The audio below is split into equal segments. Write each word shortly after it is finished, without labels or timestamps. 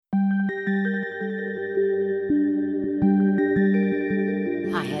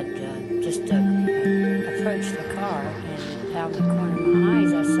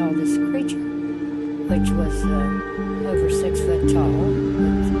which was over 6 foot tall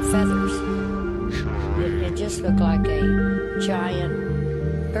with feathers. It just looked like a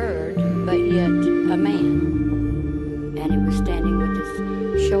giant bird, but yet a man. And it was standing with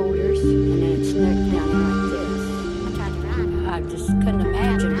his shoulders and then its neck down like this. I just couldn't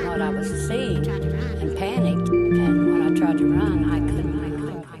imagine what I was seeing and panicked. And when I tried to run, I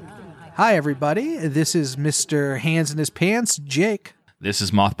couldn't. Hi, everybody. This is Mr. Hands in His Pants, Jake. This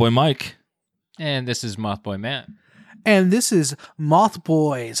is Mothboy Mike. And this is Mothboy Matt. And this is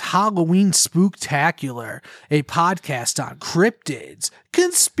Mothboy's Halloween Spooktacular, a podcast on cryptids,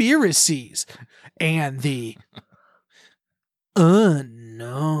 conspiracies, and the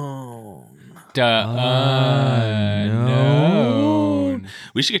unknown. Unknown.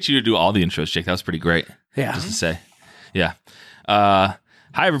 We should get you to do all the intros, Jake. That was pretty great. Yeah. Just to say. Yeah. Hi,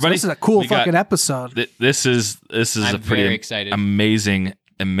 everybody. So this is a cool fucking episode. This is I'm a pretty very excited. amazing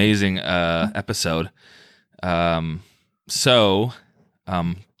episode. So,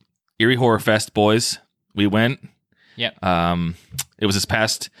 Erie Horror Fest, boys. We went. Yep. It was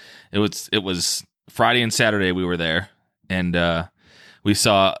it was Friday and Saturday we were there, and we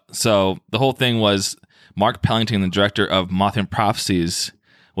saw. So the whole thing was Mark Pellington, the director of Mothman Prophecies,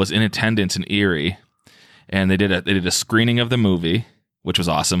 was in attendance in Erie, and they did a screening of the movie, which was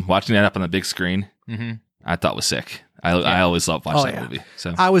awesome. Watching that up on the big screen, I thought was sick. I always love watching that movie.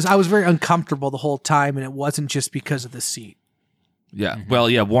 So I was very uncomfortable the whole time, and it wasn't just because of the seat. yeah, well,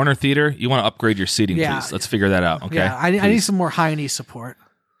 yeah, Warner Theater, you want to upgrade your seating, please. Let's figure that out. Okay, Yeah, I need some more high knee support.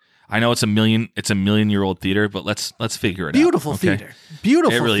 I know it's a million-year-old theater, but let's figure it Beautiful out. Okay? theater,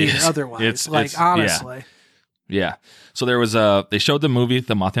 beautiful It really theater. is. Otherwise, It's honestly, Yeah. So there was they showed the movie,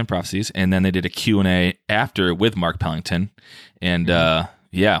 The Mothman Prophecies, and then they did a Q&A after with Mark Pellington, and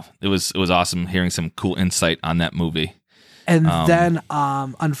yeah, it was awesome hearing some cool insight on that movie. And then,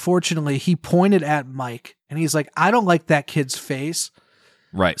 unfortunately, he pointed at Mike, and he's like, "I don't like that kid's face."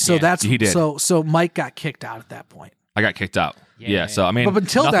 Right. So he did. So Mike got kicked out at that point. I got kicked out. Yeah. So I mean, But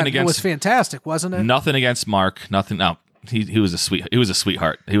until nothing then, against, it was fantastic, wasn't it? Nothing against Mark. Nothing. No, he was a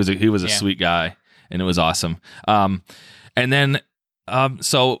sweetheart. He was a sweet guy, and it was awesome. And then,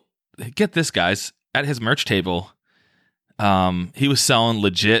 so get this, guys, at his merch table, he was selling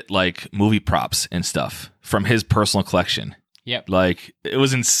legit like movie props and stuff from his personal collection. Yep. Like it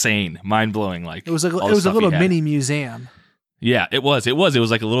was insane, mind blowing. Like It was a all the little stuff he had. mini museum. Yeah, it was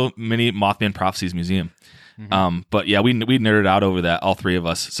like a little mini Mothman Prophecies museum. But yeah, we nerded out over that, all three of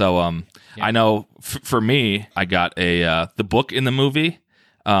us. So I know for me, I got the book in the movie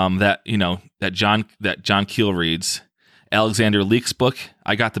that John Keel reads, Alexander Leake's book.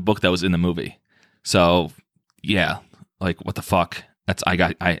 I got the book that was in the movie. So yeah, like what the fuck?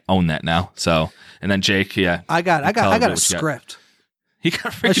 I own that now. So and then Jake, yeah, I got a script. He got a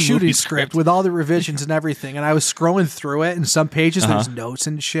A freaking shooting movie script with all the revisions and everything, and I was scrolling through it, and some pages there's Uh-huh. notes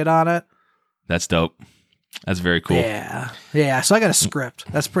and shit on it. That's dope. That's very cool. Yeah. So I got a script.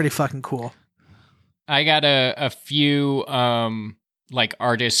 That's pretty fucking cool. I got a few like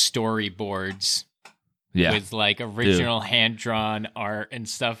artist storyboards Yeah. with like original hand-drawn art and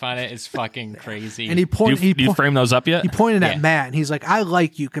stuff on it. It's fucking crazy. And he Do pointed. you frame those up yet? He pointed Yeah. at Matt, and he's like, "I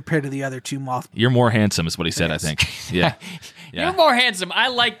like you compared to the other two moth." You're more handsome, is what he said. Yes. I think. Yeah. Yeah. You're more handsome. I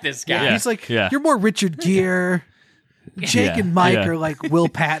like this guy. Yeah. He's like, Yeah. "You're more Richard Gere." Jake Yeah. and Mike Yeah. are like Will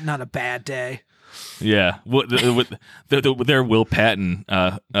Patton on a bad day. Yeah, they're Will Patton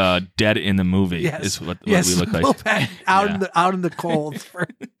dead in the movie Yes, is what yes. we look like. Will Patton out in the cold.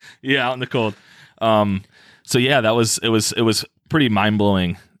 Yeah, out in the cold. So yeah, it was pretty mind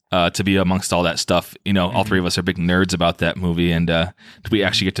blowing to be amongst all that stuff. You know, all three of us are big nerds about that movie, and we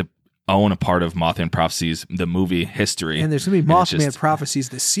actually get to own a part of Mothman Prophecies, the movie history. And there's gonna be And it's Mothman just- Prophecies,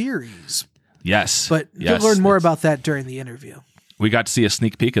 the series. Yes, But yes. you'll learn more about that during the interview. We got to see a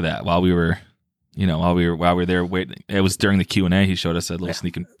sneak peek of that while we were there waiting. It was during the Q&A. He showed us a little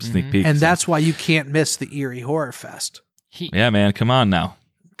sneak peek. And so- that's why you can't miss the Erie Horror Fest. yeah, man, come on now.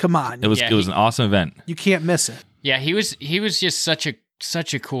 Come on. It was an awesome event. You can't miss it. Yeah, he was just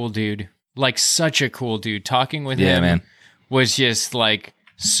such a cool dude. Like such a cool dude. Talking with Yeah, him man. was just like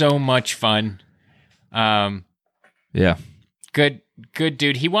so much fun. Yeah. Good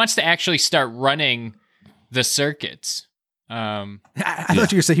dude. He wants to actually start running the circuits. I thought you were going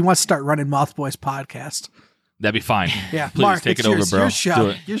to say he wants to start running Mothboy's podcast. That'd be fine. Yeah, Please Mark, take it's it over, yours, bro. your show. Do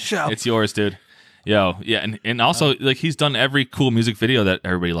it. Your show. It's yours, dude. Yo, yeah, and also like he's done every cool music video that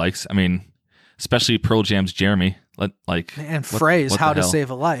everybody likes. I mean, especially Pearl Jam's Jeremy. And what phrase, the How to hell? Save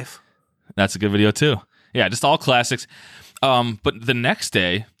a Life. That's a good video too. Yeah, just all classics. But the next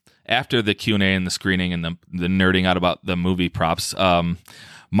day, after the Q&A and the screening and the nerding out about the movie props,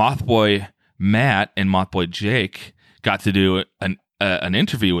 Mothboy Matt and Mothboy Jake got to do an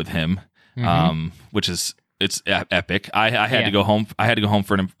interview with him, which is epic. I had to go home. I had to go home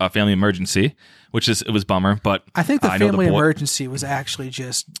for a family emergency, it was bummer. But I think the family emergency was actually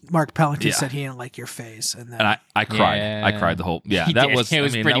just Mark Pellington said he didn't like your face, and I cried. Yeah. I cried the whole. Yeah, He that did. was. It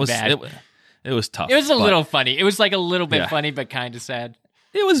was pretty bad. It was tough. It was a little funny. It was like a little bit funny, but kind of sad.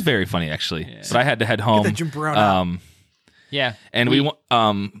 It was very funny actually. Yeah. But I had to head home. Get the Jimbrone yeah, and we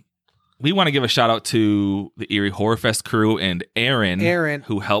want to give a shout out to the Erie Horror Fest crew and Aaron,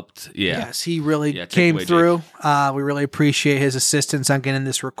 who helped. Yeah. Yes, he really came through. We really appreciate his assistance on getting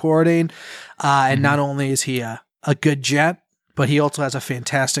this recording. And not only is he a good gent, but he also has a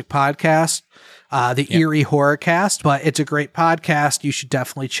fantastic podcast, the Erie Horror Cast. But it's a great podcast. You should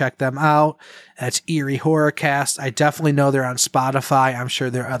definitely check them out. That's Erie Horror Cast. I definitely know they're on Spotify. I'm sure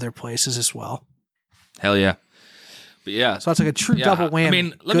there are other places as well. Hell yeah. But yeah, so it's like a true double whammy. I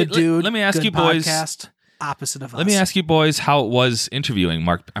mean, let me ask you boys. Podcast, opposite of us. Let me ask you boys how it was interviewing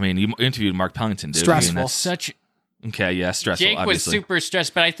Mark. I mean, you interviewed Mark Pellington, dude. Stressful. I mean, okay, yeah, stressful. Jake obviously. was super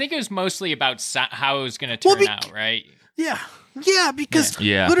stressed, but I think it was mostly about how it was going to turn out, right? Yeah. Yeah, because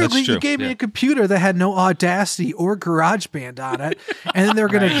literally that's true. you gave me a computer that had no Audacity or GarageBand on it, and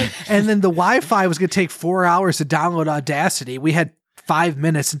then and then the Wi-Fi was gonna take 4 hours to download Audacity. We had 5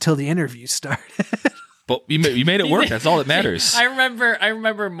 minutes until the interview started. But you made it work. That's all that matters. I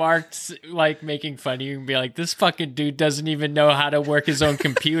remember Mark like making fun of you and be like, "This fucking dude doesn't even know how to work his own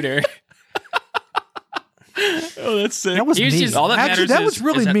computer." Oh, that's sick. That was mean. Just, all that Actually, matters that was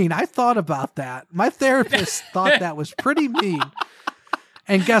really mean. I thought about that. My therapist thought that was pretty mean.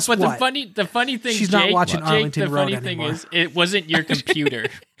 And guess what? The funny thing, she's Jake, not watching Arlington the Road funny anymore. thing is, it wasn't your computer.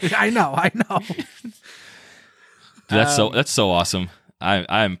 I know. Dude, that's so awesome.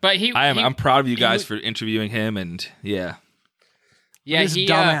 I'm proud of you guys for interviewing him, and yeah. His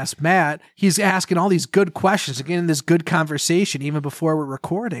dumbass Matt, he's asking all these good questions and getting this good conversation even before we're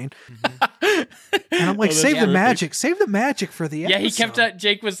recording. And I'm like, save the magic for the episode. Yeah, he kept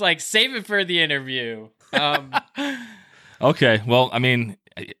Jake was like, save it for the interview. Okay, well, I mean,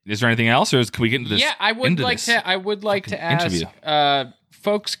 is there anything else, or can we get into this? Yeah, I would like to ask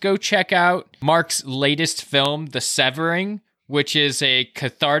folks, go check out Mark's latest film, The Severing, which is a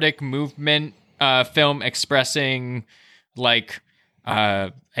cathartic movement film expressing like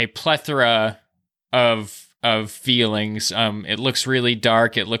a plethora of feelings. It looks really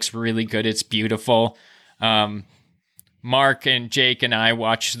dark. It looks really good. It's beautiful. Mark and Jake and I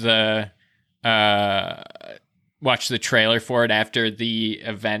watched the trailer for it after the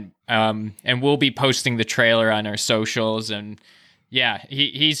event, and we'll be posting the trailer on our socials. And yeah,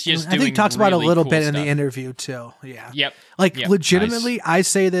 he's just. I think he talks about it a little bit stuff in the interview too. Yeah. Yep. Legitimately, nice. I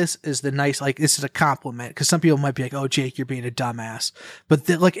say this is the nice. Like, this is a compliment because some people might be like, "Oh, Jake, you're being a dumbass." But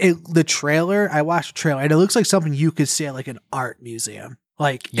the trailer, I watched the trailer, and it looks like something you could see at like an art museum.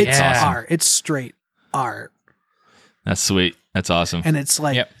 Like, it's art. It's straight art. That's sweet. That's awesome. And it's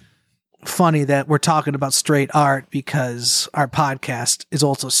like funny that we're talking about straight art because our podcast is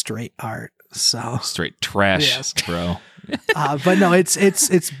also straight art. So straight trash, bro. But no,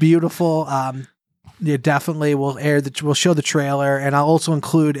 it's beautiful. Yeah, definitely. We'll show the trailer, and I'll also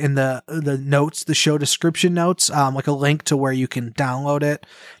include in the notes, the show description notes, like a link to where you can download it.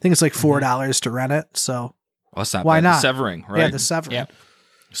 I think it's like $4 to rent it. So that's not why bad. not? The Severing, right? Yeah, The Severing. Yep.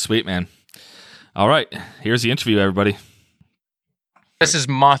 Sweet, man. All right, here's the interview, everybody. This is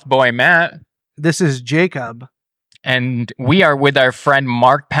Mothboy Matt. This is Jacob. And we are with our friend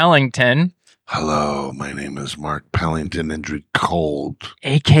Mark Pellington. Hello, my name is Mark Pellington, Indrid Cold.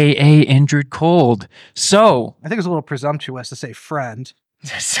 AKA Indrid Cold. So, I think it's a little presumptuous to say friend.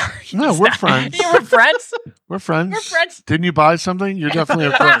 Sorry. No, we're friends. You were friends? We're friends. We're friends. Didn't you buy something? You're definitely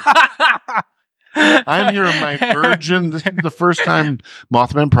a friend. I'm here in my virgin. This is the first time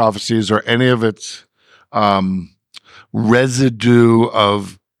Mothman Prophecies or any of its residue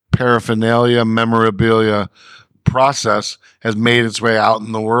of paraphernalia, memorabilia process has made its way out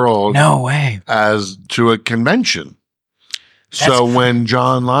in the world. No way. As to a convention. So when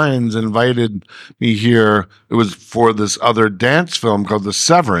John Lyons invited me here, it was for this other dance film called The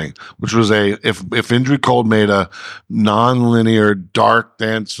Severing, which was if Indrid Cold made a non-linear dark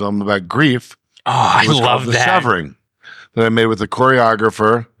dance film about grief. Oh, I love The that. Severing, that I made with a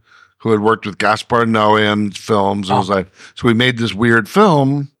choreographer who had worked with Gaspar Noé in films. And was like, so we made this weird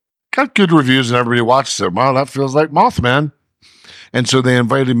film, got good reviews, and everybody watched it. Wow, that feels like Mothman. And so they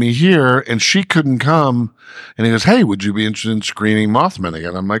invited me here, and she couldn't come. And he goes, hey, would you be interested in screening Mothman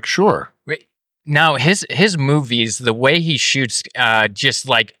again? I'm like, sure. Now, his movies, the way he shoots, just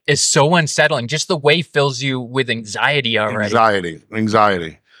like is so unsettling. Just the way fills you with anxiety already.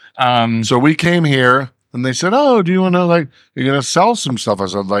 Anxiety. So we came here and they said, "Oh, do you want to you're going to sell some stuff?" I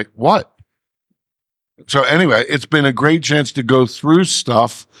said, "Like what?" So anyway, it's been a great chance to go through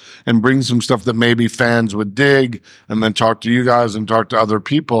stuff and bring some stuff that maybe fans would dig, and then talk to you guys and talk to other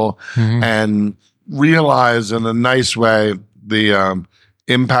people and realize in a nice way the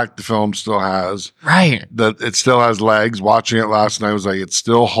impact the film still has. Right. That it still has legs. Watching it last night was like, it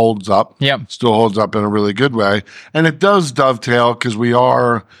still holds up. Yep. Still holds up in a really good way. And it does dovetail because we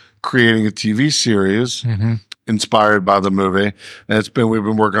are creating a TV series inspired by the movie. And we've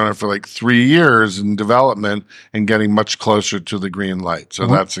been working on it for like 3 years in development and getting much closer to the green light. So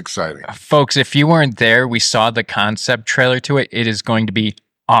that's exciting. Folks, if you weren't there, we saw the concept trailer to it. It is going to be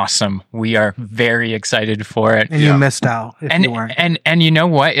awesome. We are very excited for it. And you missed out if you weren't. And you know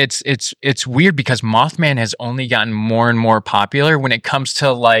what? It's weird because Mothman has only gotten more and more popular when it comes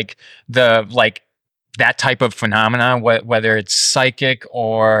to that type of phenomena, whether it's psychic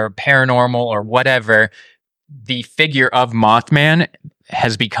or paranormal or whatever. The figure of Mothman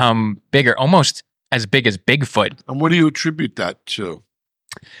has become bigger, almost as big as Bigfoot. And what do you attribute that to?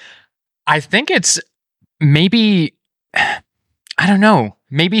 I think it's maybe, I don't know,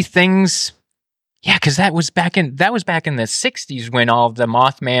 maybe things. Yeah, because that was back in the 60s when all of the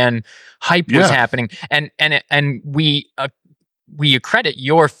Mothman hype was happening, and we accredit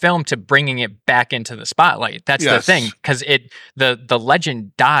your film to bringing it back into the spotlight. That's the thing, because the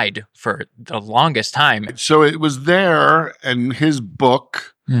legend died for the longest time. So it was there, and his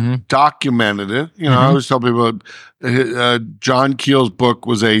book documented it. You know, I always tell people John Keel's book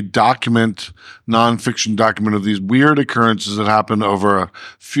was a nonfiction document of these weird occurrences that happened over a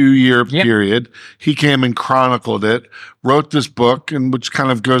few year period. He came and chronicled it, wrote this book, and which kind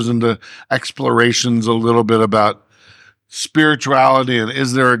of goes into explorations a little bit about spirituality and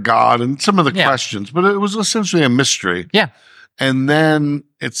is there a God and some of the questions, but it was essentially a mystery. Yeah. And then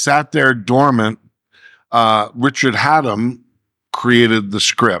it sat there dormant. Richard Hatem created the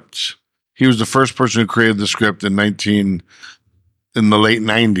script. He was the first person who created the script in the late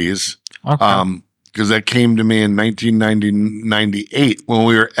 90s. Okay. Because that came to me in 1998 when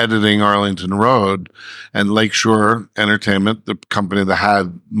we were editing Arlington Road, and Lakeshore Entertainment, the company that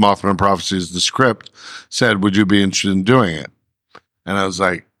had Mothman Prophecies, the script, said, "Would you be interested in doing it?" And I was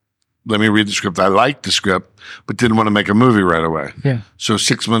like, let me read the script. I liked the script, but didn't want to make a movie right away. Yeah. So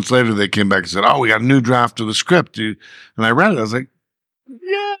 6 months later, they came back and said, "Oh, we got a new draft of the script, dude." And I read it. I was like,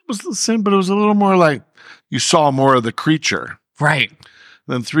 yeah, it was the same, but it was a little more like you saw more of the creature. Right.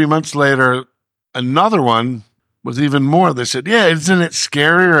 Then 3 months later, another one was even more. They said, "Yeah, isn't it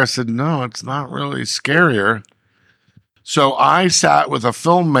scarier?" I said, "No, it's not really scarier." So I sat with a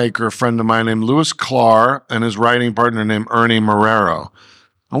filmmaker friend of mine named Louis Clark and his writing partner named Ernie Marrero.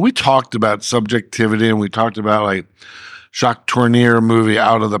 And we talked about subjectivity, and we talked about like Jacques Tourneur movie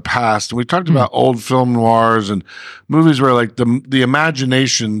Out of the Past. And we talked about old film noirs and movies where like the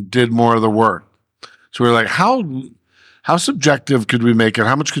imagination did more of the work. So we were like, how subjective could we make it?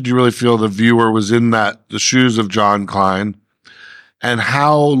 How much could you really feel the viewer was in the shoes of John Klein? And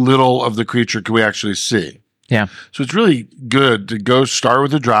how little of the creature could we actually see? Yeah. So it's really good to go start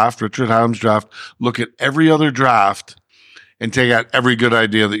with a draft, Richard Hatem's draft, look at every other draft and take out every good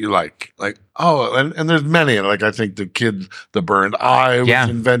idea that you like. Like, and there's many. Like, I think the burned eye was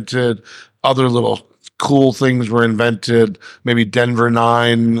invented. Other little cool things were invented. Maybe Denver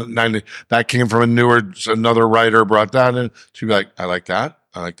 990, that came from another writer brought that in. So you'd be like, I like that.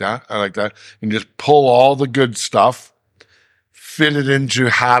 I like that. I like that. And just pull all the good stuff, fit it into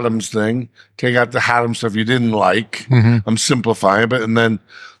Hatem's thing, take out the Hatem stuff you didn't like. I'm simplifying it. And then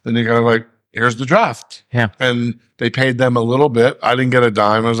you kind of like, here's the draft. Yeah. And they paid them a little bit. I didn't get a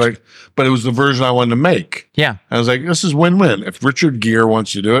dime. I was like, but it was the version I wanted to make. Yeah. I was like, this is win-win. If Richard Gere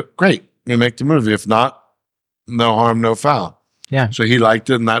wants you to do it, great. You make the movie. If not, no harm, no foul. Yeah. So he liked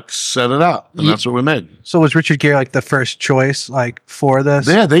it, and that set it up, and that's what we made. So was Richard Gere like the first choice, like for this?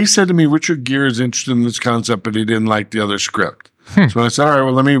 Yeah, they said to me, Richard Gere is interested in this concept, but he didn't like the other script. So I said, all right,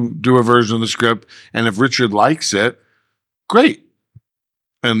 well, let me do a version of the script, and if Richard likes it, great.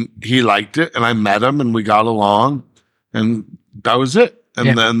 And he liked it, and I met him, and we got along, and that was it.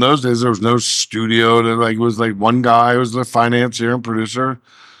 And then in those days, there was no studio. It was like one guy was the financier and producer,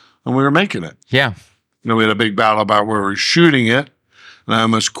 and we were making it. Yeah. We had a big battle about where we were shooting it, and I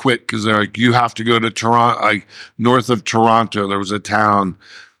almost quit because they're like, you have to go to Toronto, like north of Toronto. There was a town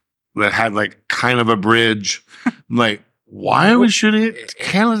that had like kind of a bridge. I'm like, why are we shooting it?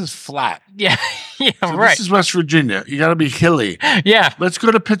 Canada's flat. Yeah. Yeah, so right. This is West Virginia. You got to be hilly. Yeah. Let's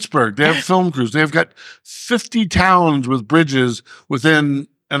go to Pittsburgh. They have film crews. They've got 50 towns with bridges within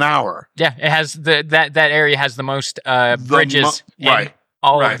an hour. Yeah, it has that area has the most bridges right.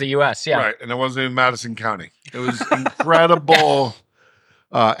 all over the U.S. Yeah. Right. And it wasn't in Madison County. It was incredible.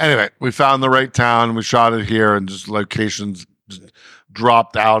 Anyway, we found the right town. We shot it here, and just locations just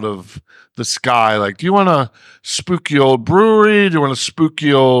dropped out of the sky. Like, do you want a spooky old brewery? Do you want a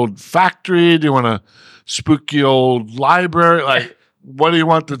spooky old factory? Do you want a spooky old library? Like, what do you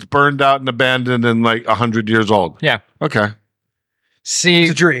want that's burned out and abandoned and like 100 years old? Yeah. Okay. See,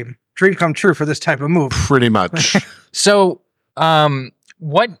 It's a dream come true for this type of move. Pretty much. so,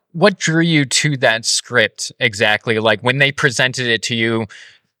 what drew you to that script exactly? Like, when they presented it to you,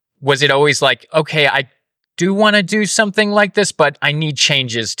 was it always like, okay, I do want to do something like this, but I need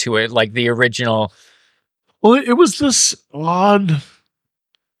changes to it, like the original? Well, it was this odd.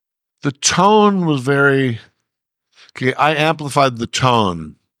 The tone was very. Okay, I amplified the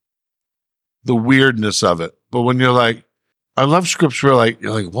tone, the weirdness of it. But when you're like, I love scripts where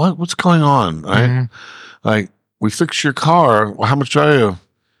you're like, what? What's going on? Right? Mm-hmm. Like, we fixed your car. Well, how much are you?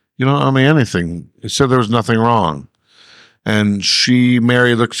 You don't owe me anything. It said there was nothing wrong. And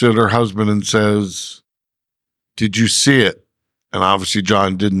Mary looks at her husband and says, did you see it? And obviously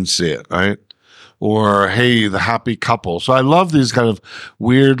John didn't see it, right? Or, hey, the happy couple. So I love these kind of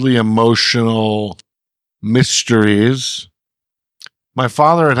weirdly emotional mysteries. My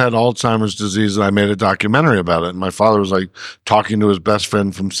father had Alzheimer's disease, and I made a documentary about it. And my father was like talking to his best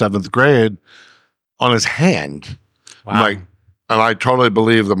friend from 7th grade on his hand. Wow. And I totally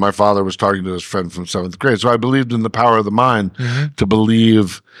believe that my father was talking to his friend from 7th grade. So I believed in the power of the mind to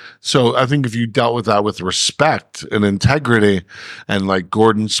believe. So I think if you dealt with that with respect and integrity, and like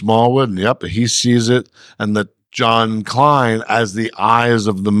Gordon Smallwood, and yep, he sees it, and that John Klein, as the eyes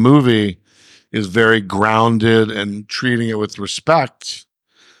of the movie, is very grounded and treating it with respect,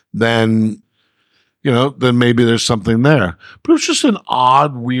 then, then maybe there's something there. But it was just an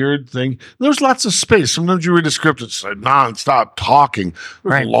odd, weird thing. There's lots of space. Sometimes you read a script, it's like nonstop talking.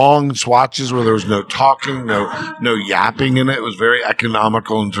 There's long swatches where there was no talking, no yapping in it. It was very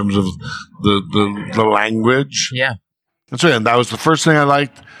economical in terms of the language. Yeah. That's right. And that was the first thing I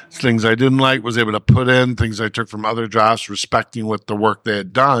liked. Things I didn't like was able to put in things I took from other drafts, respecting what the work they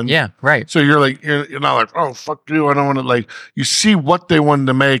had done. Yeah, right. So you're not like, oh, fuck you. I don't want to you see what they wanted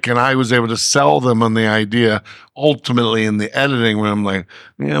to make. And I was able to sell them on the idea ultimately in the editing, where I'm like,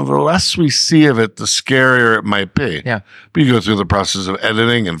 the less we see of it, the scarier it might be. Yeah. But you go through the process of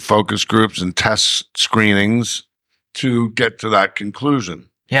editing and focus groups and test screenings to get to that conclusion.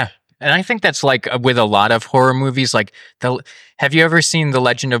 Yeah. And I think that's like with a lot of horror movies. Like, have you ever seen The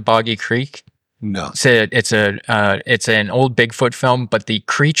Legend of Boggy Creek? No. It's an old Bigfoot film, but the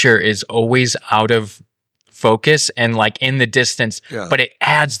creature is always out of focus and like in the distance. Yeah. But it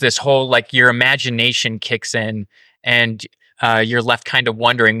adds this whole, like, your imagination kicks in, and you're left kind of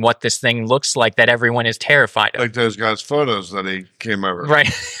wondering what this thing looks like that everyone is terrified of. Like those guys' photos that he came over.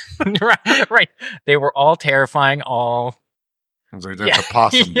 Right. right. They were all terrifying. I was like, that's a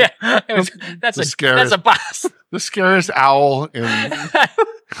possum. Yeah, that's a boss. The scariest owl in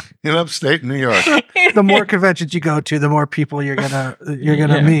upstate New York. The more conventions you go to, the more people you're gonna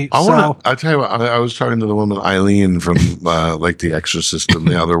meet. I'll tell you what. I was talking to the woman Eileen from like The Exorcist, and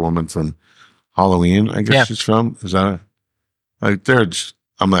the other woman from Halloween. I guess she's from. Is that I'm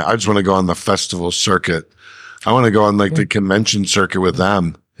like, I just want to go on the festival circuit. I want to go on like the convention circuit with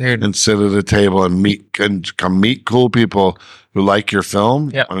them. Dude. And sit at a table and meet cool people who like your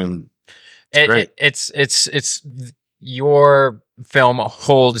film. Yeah, I mean, it's your film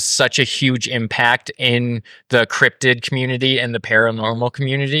holds such a huge impact in the cryptid community and the paranormal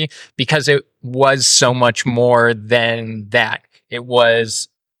community, because it was so much more than that. It was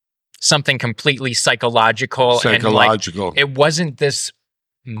something completely psychological. And like, it wasn't this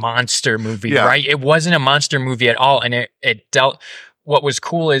monster movie, right? It wasn't a monster movie at all, and it dealt. What was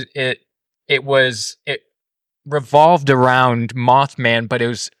cool is it revolved around Mothman, but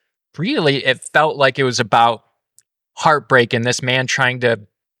it felt like it was about heartbreak and this man trying to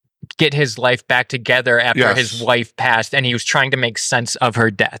get his life back together after his wife passed, and he was trying to make sense of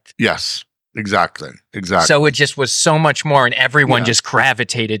her death. Yes, exactly. So it just was so much more, and everyone just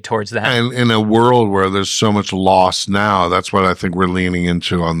gravitated towards that. And in a world where there's so much loss now, that's what I think we're leaning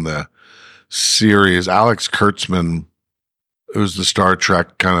into on the series. Alex Kurtzman, who's the Star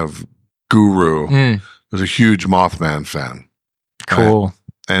Trek kind of guru, was a huge Mothman fan. Cool. Right?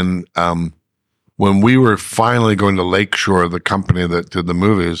 And when we were finally going to Lakeshore, the company that did the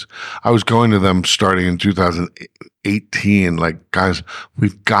movies, I was going to them starting in 2018. Like, guys,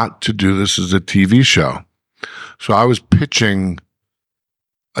 we've got to do this as a TV show. So I was pitching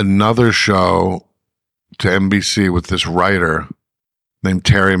another show to NBC with this writer named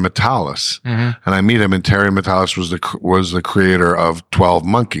Terry Matalas, and I meet him. And Terry Matalas was the creator of 12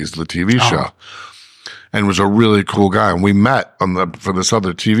 Monkeys, the TV show, and was a really cool guy. And we met for this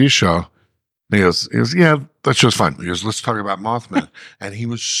other TV show. And he goes, yeah, that's just fine. He goes, let's talk about Mothman. And he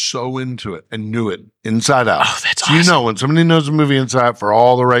was so into it and knew it inside out. Oh, that's so awesome. You know, when somebody knows a movie inside out for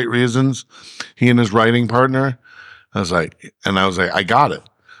all the right reasons, he and his writing partner, I was like, I got it.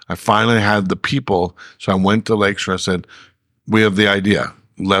 I finally had the people. So I went to Lakeshore. I said, we have the idea.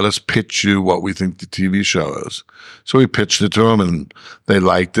 Let us pitch you what we think the TV show is. So we pitched it to them and they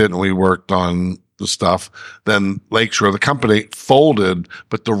liked it and we worked on the stuff. Then Lakeshore, the company, folded,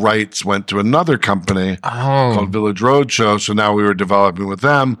 but the rights went to another company called Village Roadshow. So now we were developing with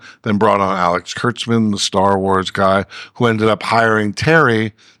them, then brought on Alex Kurtzman, the Star Wars guy, who ended up hiring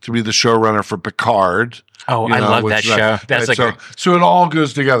Terry to be the showrunner for Picard. Oh, I love that show. That's right, so it all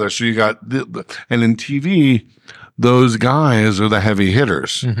goes together. So you got and in TV, those guys are the heavy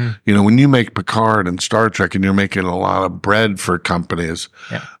hitters. You know, when you make Picard and Star Trek and you're making a lot of bread for companies,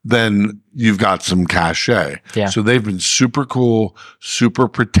 then you've got some cachet. Yeah. So they've been super cool, super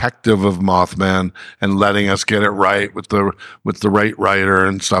protective of Mothman and letting us get it right with the right writer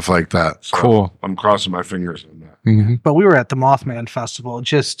and stuff like that. So cool. I'm crossing my fingers on that. But we were at the Mothman Festival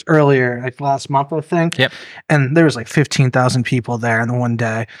just earlier, like last month, I think. Yep. And there was like 15,000 people there in one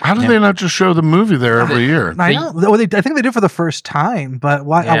day. How do they not just show the movie there every year? I know. Well, I think they did for the first time, but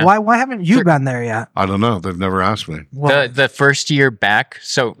why haven't you been there yet? I don't know. They've never asked me. Well, The first year back,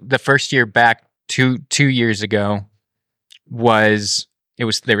 so the first year back 2 years ago there was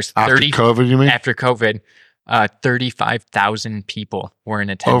After 30 COVID, you mean? after COVID, 35,000 people were in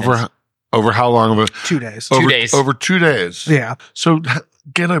attendance. Over how long of a 2 days. 2 days. Over 2 days. Yeah. So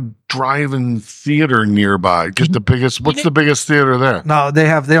get a drive-in theater nearby. Get the biggest. What's the biggest theater there? No, they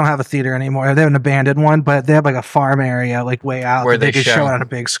don't have a theater anymore. They have an abandoned one, but they have like a farm area like way out Where that they they can show show. it on a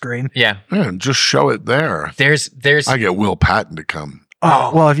big screen. Yeah. Man, just show it there. There's I get Will Patton to come.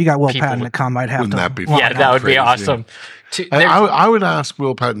 Oh, well, if you got Will People Patton to come, I'd have Wouldn't to. that be yeah, fucking that would be crazy. awesome. I would ask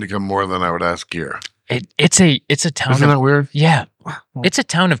Will Patton to come more than I would ask Gear. It's a town Isn't of that weird? yeah. It's a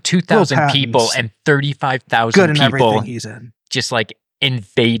town of 2,000 Will people Patton's and 35,000 good in people everything he's in. just like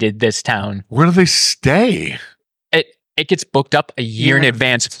invaded this town. Where do they stay? It gets booked up a year in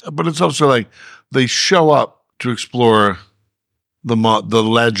advance. But it's also like they show up to explore the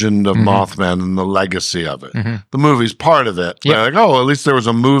legend of Mothman and the legacy of it. The movie's part of it. Yeah. They're like, oh, at least there was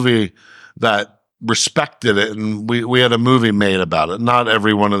a movie that respected it and we had a movie made about it. Not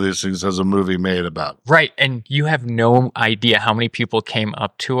every one of these things has a movie made about it. Right. And you have no idea how many people came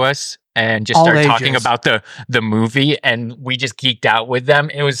up to us and just All started ages. talking about the movie, and we just geeked out with them.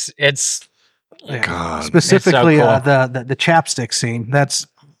 It's Yeah. God. Specifically, It's so the chapstick scene. That's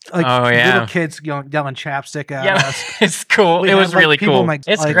like Oh, yeah. little kids yelling chapstick at yeah, us. it's cool. We It had, was like, really people cool. like-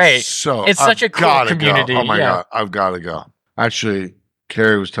 It's like- great. So It's such a I've cool gotta community, Go. Oh my yeah. God. I've got to go. Actually,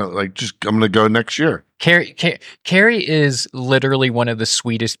 Carrie was telling I'm going to go next year. Carrie is literally one of the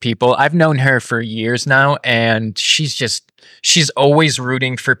sweetest people. I've known her for years now, and she's always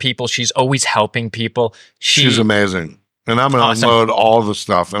rooting for people. She's always helping people. She's amazing. And I'm going to Awesome. unload all the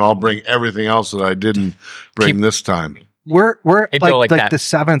stuff and I'll bring everything else that I didn't bring this time. We're It'd go like like that. the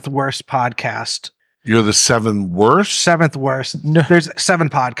 7th worst podcast. You're the 7th worst? 7th worst. There's 7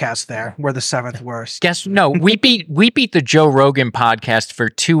 podcasts there. We're the 7th worst. We beat the Joe Rogan podcast for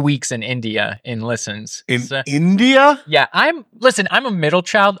 2 weeks in India in listens. In So- India? yeah, I'm a middle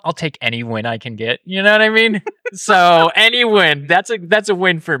child. I'll take any win I can get. You know what I mean? So any win, that's a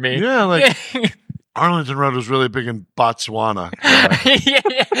win for me. Yeah, like Arlington Road was really big in Botswana.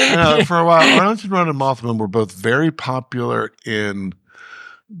 yeah. For a while, Arlington Road and Mothman were both very popular in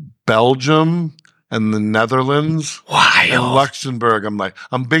Belgium and the Netherlands and Luxembourg.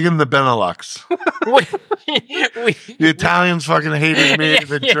 I'm big in the Benelux. The Italians fucking hated me. Yeah,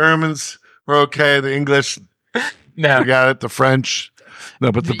 The yeah. Germans were okay. The English, No. we got it. The French,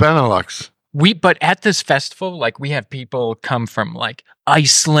 no, but the Benelux. But at this festival, like we have people come from like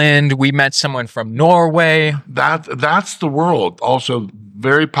Iceland. We met someone from Norway. That's the world. Also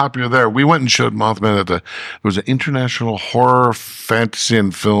very popular there. We went and showed Mothman it was an international horror, fantasy,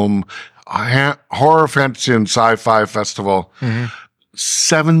 and film horror, fantasy, and sci-fi festival.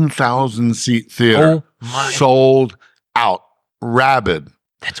 7,000 seat theater. Oh my. Sold out. Rabid.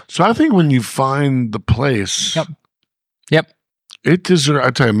 So I think when you find the place, Yep. it deserves.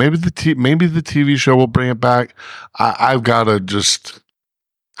 I tell you, maybe the TV show will bring it back. I've got to just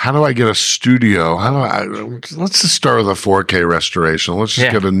how do I get a studio? Let's just start with a 4K restoration. Let's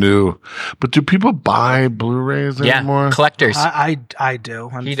just get a new, but do people buy Blu-rays anymore? Yeah, collectors. I do.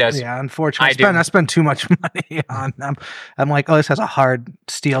 He does. Yeah, unfortunately, I spend too much money on them. I'm like, oh, this has a hard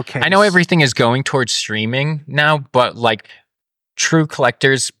steel case. I know everything is going towards streaming now, but like true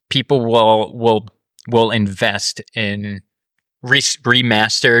collectors, people will invest in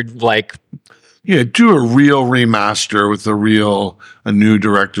remastered, like. Yeah, do a real remaster with a new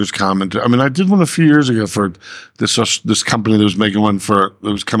director's commentary. I mean, I did one a few years ago for this company that was making one that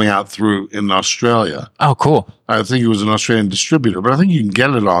was coming out in Australia. Oh, cool. I think it was an Australian distributor, but I think you can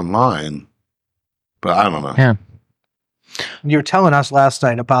get it online. But I don't know. Yeah. You were telling us last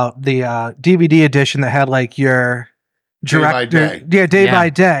night about the DVD edition that had like your director, day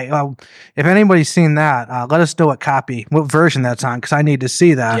by day. Well, if anybody's seen that, let us know what version that's on, because I need to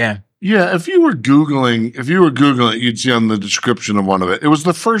see that. Yeah. Yeah, if you were Googling it, you'd see on the description of one of it. It was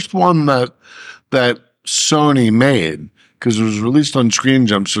the first one that Sony made, because it was released on Screen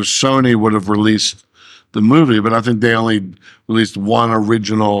Jump, so Sony would have released the movie, but I think they only released one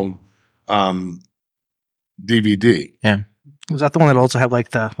original DVD. Yeah. Was that the one that also had like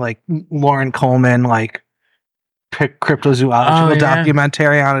the Lauren Coleman cryptozoological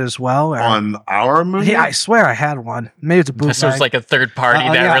documentary on it as well? On our movie? Yeah, I swear I had one. Maybe it's a bootleg. So it's like a third party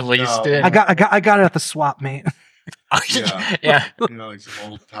released it. I got it at the swap meet. Yeah. You know, like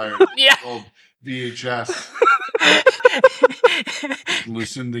some old tired old VHS.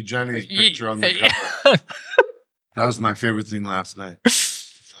 Lucinda Jennings picture on the cover. That was my favorite thing last night.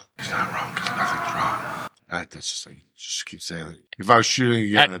 It's not wrong because nothing's wrong. That's just like, just keep saying it. If I was shooting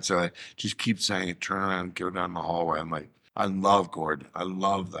again, it's like, just keep saying it, turn around, go down the hallway. I'm like, I love Gord. I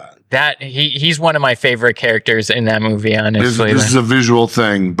love that. He's one of my favorite characters in that movie, honestly. This is a visual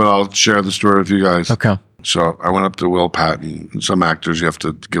thing, but I'll share the story with you guys. Okay. So I went up to Will Patton. Some actors, you have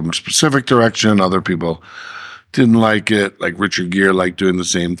to give them specific direction. Other people didn't like it. Like Richard Gere liked doing the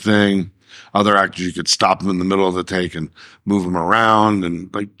same thing. Other actors, you could stop them in the middle of the take and move them around. And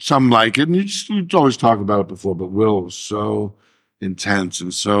like some like it. And you always talk about it before, but Will was so intense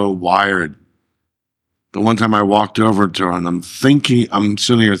and so wired. The one time I walked over to her and I'm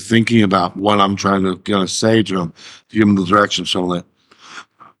sitting here thinking about what I'm trying to say to him, to give him the direction. So I'm like,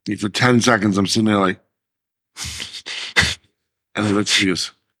 for 10 seconds, I'm sitting there like, and then he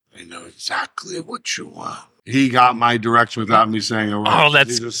goes, I know exactly what you want. He got my direction without me saying a word. Oh,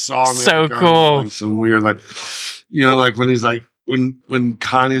 that's so cool. Some weird, like when he's like, when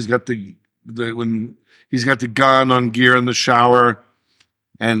Connie's got when he's got the gun on Gere in the shower,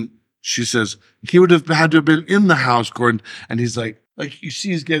 and she says, he would have had to have been in the house, Gordon. And he's like you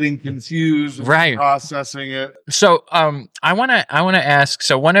see, he's getting confused, right? Processing it. So, I want to ask.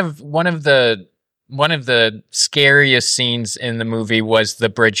 So one of the scariest scenes in the movie was the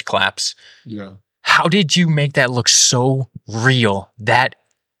bridge collapse. Yeah. How did you make that look so real? That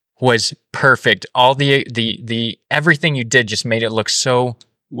was perfect. All the everything you did just made it look so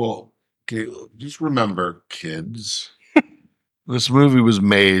well. Okay, just remember, kids, this movie was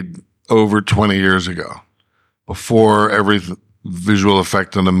made over 20 years ago, before every visual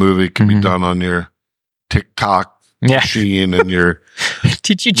effect on a movie can be done on your TikTok machine and your.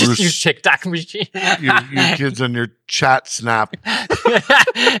 Did you just use TikTok machine? your kids on your chat snap.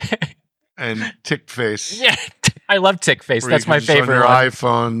 And Tick Face. Yeah, I love Tick Face. That's my favorite. On your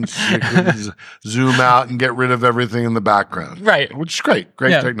iPhones, you can zoom out and get rid of everything in the background. Right. Which is great.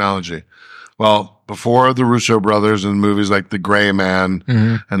 Great technology. Well, before the Russo brothers and movies like The Gray Man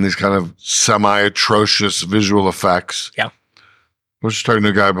and these kind of semi-atrocious visual effects. Yeah. I was just talking to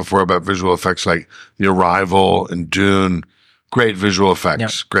a guy before about visual effects like The Arrival and Dune. Great visual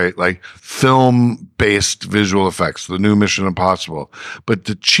effects. Great, like film-based visual effects. The new Mission Impossible. But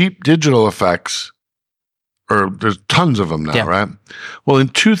the cheap digital effects, there's tons of them now, right? Well, in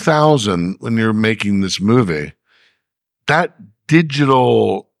 2000, when you're making this movie, that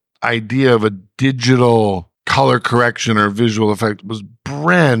digital idea of a digital color correction or visual effect was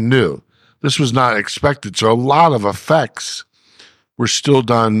brand new. This was not expected. So a lot of effects were still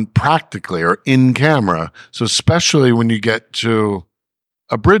done practically or in camera. So especially when you get to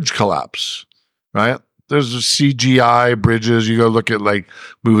a bridge collapse, right? There's a CGI bridges. You go look at like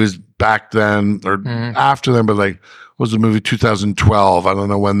movies back then or after them, but like, what was the movie 2012? I don't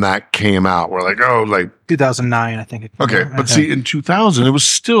know when that came out. We're like, 2009, I think. Okay. But see, in 2000, it was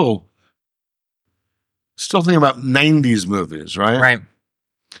still thinking about 90s movies, right? Right.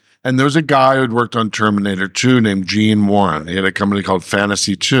 And there was a guy who'd worked on Terminator 2 named Gene Warren. He had a company called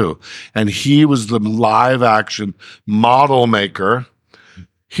Fantasy 2. And he was the live action model maker.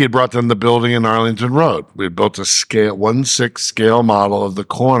 he had brought them the building in Arlington Road. We had built a 1/6 scale model of the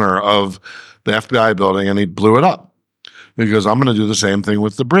corner of the FBI building, and he blew it up. He goes, I'm going to do the same thing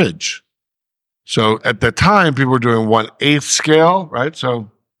with the bridge. So at the time, people were doing 1/8 scale, right?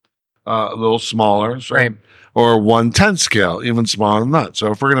 So a little smaller. So, Right. Or 1/10 scale, even smaller than that.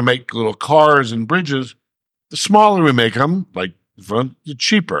 So if we're going to make little cars and bridges, the smaller we make them, like the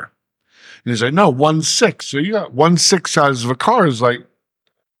cheaper. And he's like, no, 1/6. So you got 1/6 size of a car is like,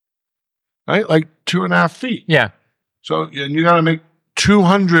 right? Like 2.5 feet. Yeah. So and you got to make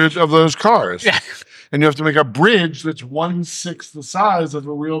 200 of those cars. Yeah. And you have to make a bridge that's 1/6 the size of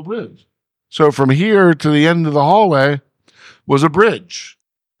a real bridge. So from here to the end of the hallway was a bridge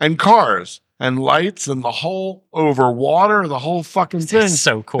and cars and lights and the whole over water, the whole fucking thing. That's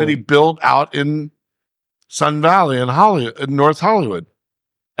so cool. That he built out in Sun Valley in North Hollywood.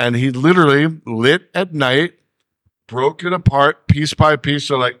 And he literally lit at night, broke it apart piece by piece.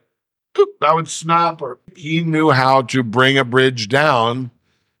 So like, boop, that would snap. Or he knew how to bring a bridge down.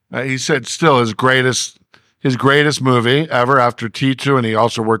 He said still his greatest movie ever after T2. And he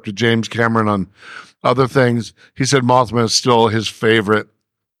also worked with James Cameron on other things. He said Mothman is still his favorite.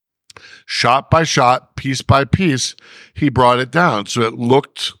 Shot by shot, piece by piece, he brought it down. So it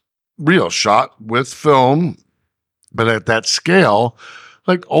looked real, shot with film, but at that scale,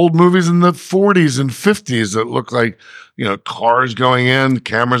 like old movies in the 40s and 50s that look like, cars going in,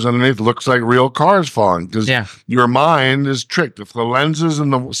 cameras underneath, looks like real cars falling. Because your mind is tricked. If the lenses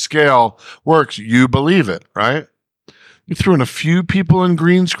and the scale works, you believe it, right? You threw in a few people in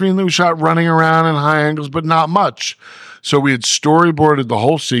green screen that we shot running around in high angles, but not much. So we had storyboarded the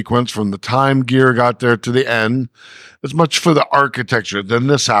whole sequence from the time gear got there to the end, as much for the architecture. Then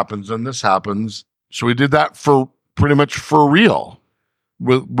this happens, then this happens. So we did that for pretty much for real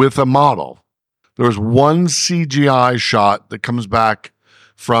with a model. There was one CGI shot that comes back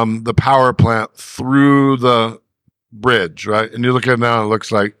from the power plant through the bridge, right? And you look at it now, it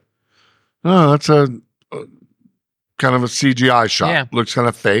looks like, oh, that's a kind of a CGI shot. Yeah. Looks kind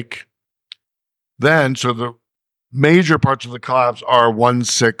of fake. Then, so the major parts of the collapse are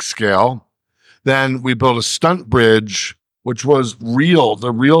 1/6 scale. Then we built a stunt bridge, which was real,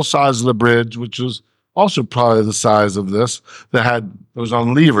 the real size of the bridge, which was also probably the size of this, it was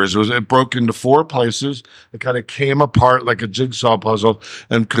on levers. It broke into 4 places. It kind of came apart like a jigsaw puzzle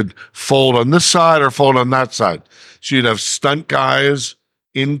and could fold on this side or fold on that side. So you'd have stunt guys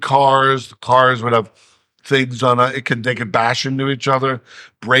in cars. The cars would have things on it. They could bash into each other,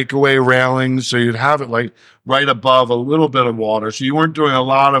 breakaway railings. So you'd have it like right above a little bit of water. So you weren't doing a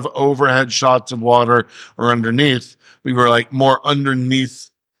lot of overhead shots of water or underneath. We were like more underneath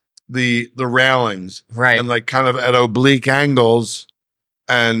the railings. Right. And like kind of at oblique angles.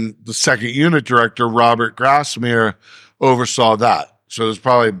 And the second unit director, Robert Grassmere, oversaw that. So there's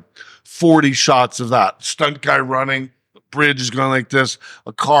probably 40 shots of that. Stunt guy running, the bridge is going like this,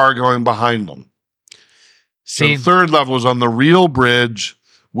 a car going behind them. So the third level was on the real bridge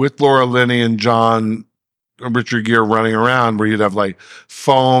with Laura Linney and Richard Gere running around, where you'd have like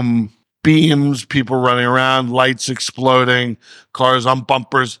foam beams, people running around, lights exploding, cars on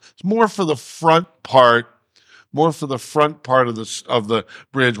bumpers. It's more for the front part of the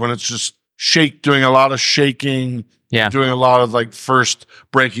bridge when it's just doing a lot of shaking, doing a lot of like first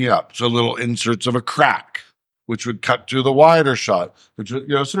breaking up. So little inserts of a crack, which would cut to the wider shot, which would,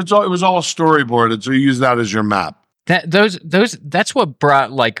 so it was all storyboarded. So you use that as your map. That's what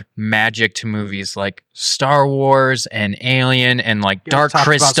brought like magic to movies like Star Wars and Alien and like Dark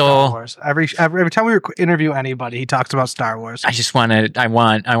Crystal. Every time we interview anybody, he talks about Star Wars. I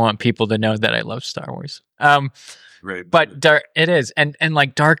want people to know that I love Star Wars. Right. But it is, and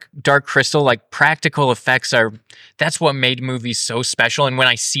like Dark Crystal, like practical effects that's what made movies so special. And when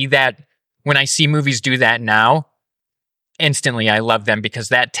I see movies do that now, instantly I love them because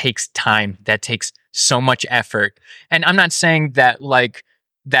that takes time. That takes so much effort. And I'm not saying that like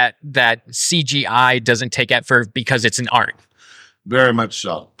that CGI doesn't take effort because it's an art. Very much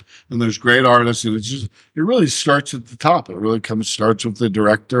so. And there's great artists, and it really starts at the top. It really starts with the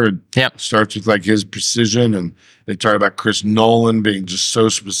director and starts with like his precision. And they talk about Chris Nolan being just so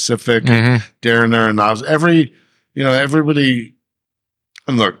specific. Mm-hmm. Darren Aronofsky, everybody.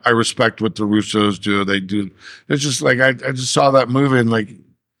 And look, I respect what the Russos do. They do. It's just like I just saw that movie and like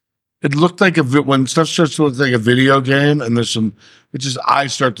it looked like when stuff starts to look like a video game, and I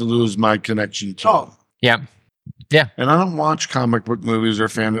start to lose my connection to. Oh, yeah. Yeah. And I don't watch comic book movies or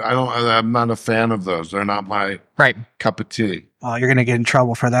I'm not a fan of those. They're not my cup of tea. Oh, you're going to get in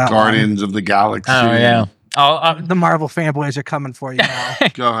trouble for that. Guardians of the Galaxy. Oh, yeah. The Marvel fanboys are coming for you now.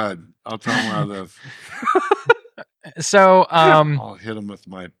 Go ahead. I'll tell them where I live. So, I'll hit them with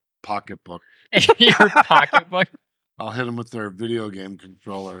my pocketbook. your pocketbook. I'll hit them with their video game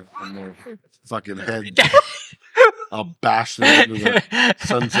controller on their fucking head. I'll bash them into the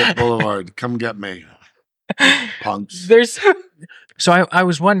Sunset Boulevard. Come get me, punks. So I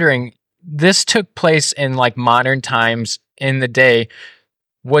was wondering, this took place in like modern times in the day.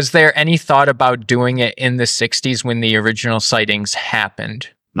 Was there any thought about doing it in the 60s when the original sightings happened?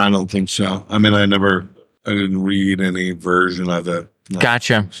 I don't think so. I mean, I didn't read any version of it. No,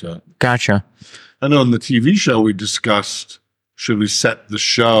 Gotcha. So. Gotcha. I know in the TV show we discussed, should we set the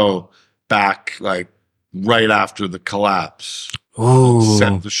show back like right after the collapse? Ooh.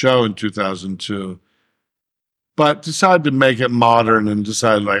 Set the show in 2002. But decided to make it modern and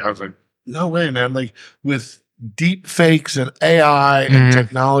decided I was like, no way, man. Like with deep fakes and AI and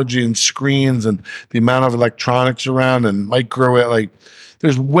technology and screens and the amount of electronics around and microwave, like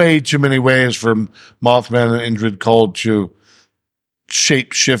there's way too many ways for Mothman and Indrid Cold to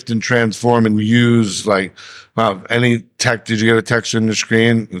shape shift and transform and use like any tech. Did you get a text in the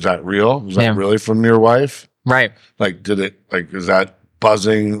screen? Is that real? Was that really from your wife? Right. Like, is that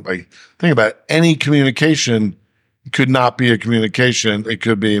buzzing? Like, think about it. Any communication could not be a communication. It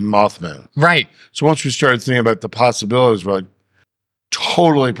could be Mothman. Right. So once we started thinking about the possibilities, we're like,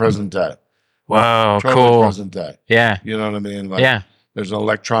 totally present day. Wow, Totally cool. present day. Yeah. You know what I mean? Like, yeah. There's an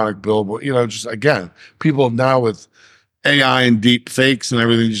electronic billboard. You know, just again, people now with AI and deep fakes and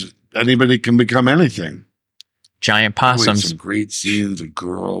everything, just, anybody can become anything. Giant We had possums. some great scenes. A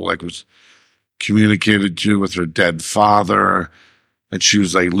girl like was communicated to with her dead father, and she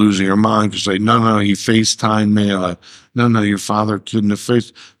was like losing her mind. She's like, no, he FaceTimed me. Like, no, your father couldn't have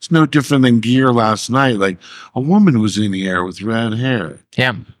faced. It's no different than Gear last night. Like a woman was in here with red hair.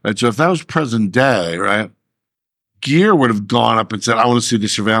 Yeah. Right. So if that was present day, right, Gear would have gone up and said, I want to see the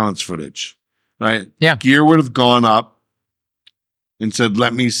surveillance footage. Right. Yeah. Gear would have gone up and said,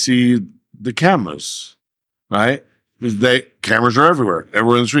 let me see the cameras. Right. Because cameras are everywhere in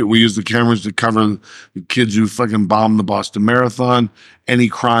the street. We use the cameras to cover the kids who fucking bombed the Boston Marathon, any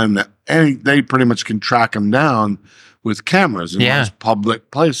crime they pretty much can track them down with cameras in those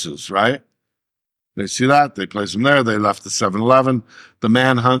public places, right? They see that, they place them there. They left the 7-Eleven. The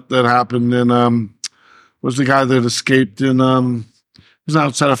manhunt that happened in, was the guy that escaped in, he was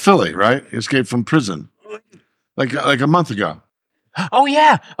outside of Philly, right? He escaped from prison like a month ago. Oh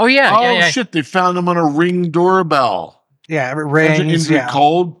yeah. Shit! They found him on a Ring doorbell. Yeah, it rings. Indrid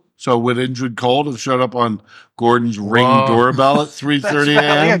Cold. So would Indrid Cold have showed up on Gordon's Ring doorbell at 3:30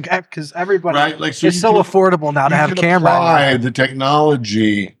 a.m.? Yeah, because everybody, right? Like, it's so affordable now to have camera. Apply the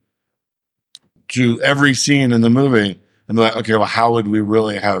technology to every scene in the movie, and be like, okay, well, how would we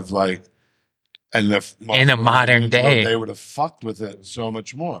really have like? And if in a modern day, they would have fucked with it so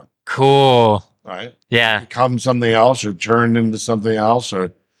much more. Cool. Right? Yeah. Become something else or turned into something else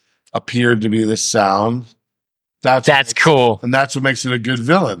or appeared to be this sound. That's cool. And that's what makes it a good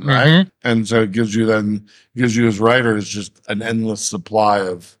villain, right? Mm-hmm. And so it gives you as writers just an endless supply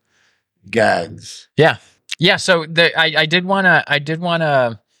of gags. Yeah. Yeah. So I did wanna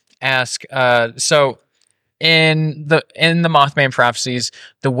ask, so in the Mothman Prophecies,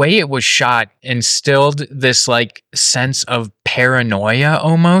 the way it was shot instilled this like sense of paranoia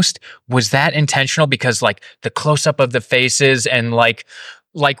almost. Was that intentional? Because like the close up of the faces and like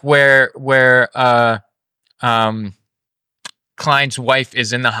where Klein's wife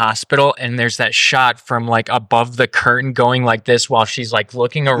is in the hospital and there's that shot from like above the curtain going like this while she's like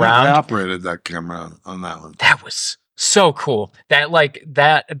looking around. I operated that camera on that one. That was so cool. That like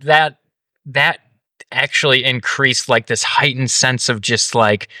that actually increased like this heightened sense of just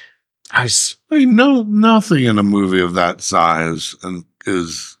like nothing in a movie of that size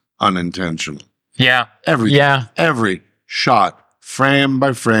is unintentional. Yeah. Every shot, frame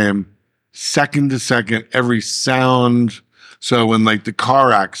by frame, second to second, every sound. So when like the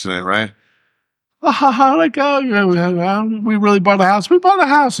car accident, right? Like, we really bought a house. We bought a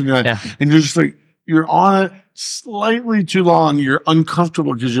house. And you're like, and you're just like, you're on it slightly too long. You're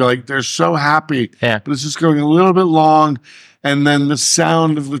uncomfortable because you're like, they're so happy. Yeah. But it's just going a little bit long. And then the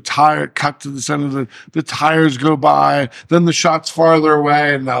sound of the tire cut to the center of the tires go by. Then the shot's farther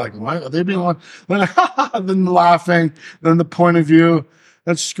away. And they're like, what are they being long? Then laughing. Then the point of view.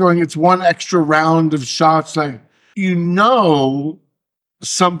 That's just going, it's one extra round of shots. Like,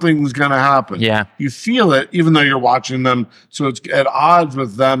 something's going to happen. Yeah. You feel it, even though you're watching them. So it's at odds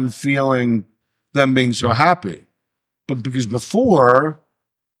with them feeling them being so happy. But because before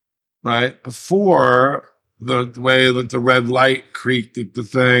the way that the red light creaked at the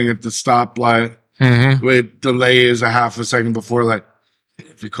thing at the stoplight, the way it delays a half a second before, like,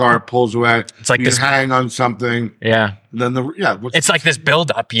 If your car pulls away, it's like you this hang on something. Yeah. Then it's like this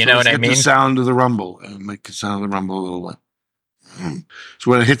buildup. You know what I mean? The sound of the rumble and make the sound of the rumble a little bit.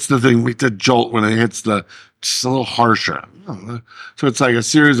 So when it hits the thing, make the jolt. When it hits just a little harsher. So it's like a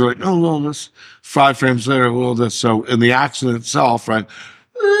series of like, oh, well, this 5 frames later, a little this. So in the action itself, right?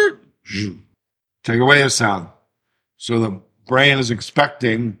 Take away a sound. So the brain is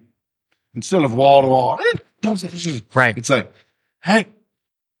expecting, instead of wall to wall, right? It's like, hey,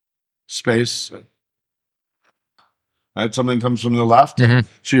 space. Right? Something comes from the left. Mm-hmm.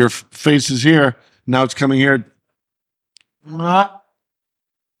 So your face is here. Now it's coming here.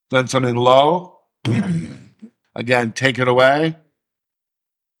 Then something low. Again, take it away.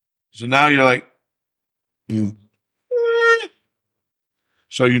 So now you're like,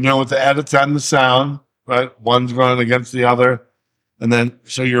 so you know what the edits on the sound, right? One's going against the other. And then,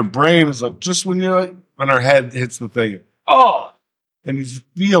 so your brain is like, just when you're like, when our head hits the thing, and you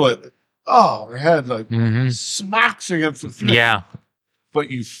feel it. Oh, her head like smacks against the thing. Yeah.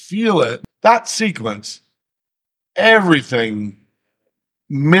 But you feel it. That sequence, everything,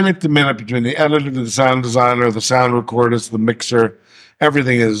 minute to minute, between the editor, the sound designer, the sound recordist, the mixer,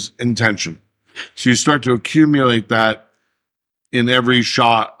 everything is intention. So you start to accumulate that in every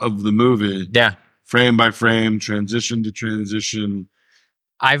shot of the movie. Yeah. Frame by frame, transition to transition.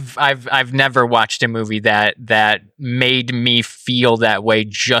 I've never watched a movie that made me feel that way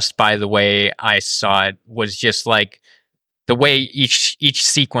just by the way I saw it. Was just like the way each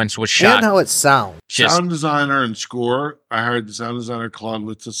sequence was shot. And how it sounds. Sound designer and score. I hired the sound designer Claude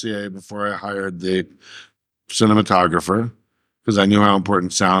Letizier before I hired the cinematographer because I knew how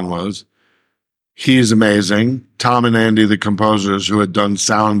important sound was. He's amazing. Tom and Andy, the composers who had done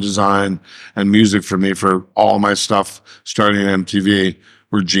sound design and music for me for all my stuff starting at MTV,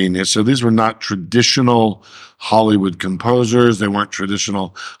 were genius. So these were not traditional Hollywood composers. They weren't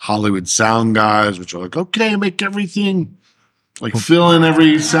traditional Hollywood sound guys, which are like, okay, make everything, like fill in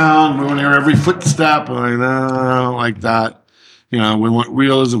every sound. We want to hear every footstep. And like, no, like that. You know, we want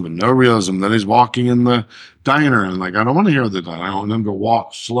realism and no realism. Then he's walking in the diner and like, I don't want to hear the diner. I want them to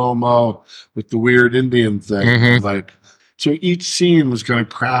walk slow-mo with the weird Indian thing. Like, so each scene was kind of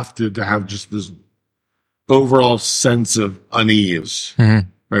crafted to have just this overall sense of unease,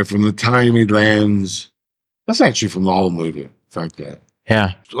 right? From the time he lands. That's actually from the whole movie. In fact,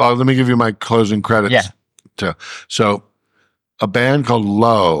 yeah. Let me give you my closing credits. Yeah. So a band called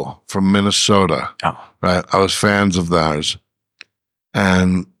Low from Minnesota, right? I was fans of theirs.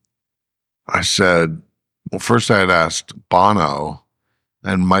 And I said, well, first I had asked Bono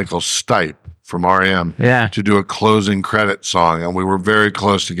and Michael Stipe from REM to do a closing credit song. And we were very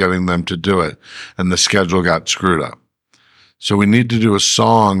close to getting them to do it. And the schedule got screwed up. So we need to do a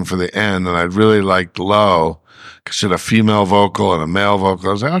song for the end. And I really liked Low because it had a female vocal and a male vocal.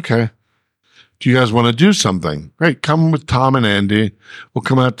 I was like, okay, do you guys want to do something? Great. Come with Tom and Andy. We'll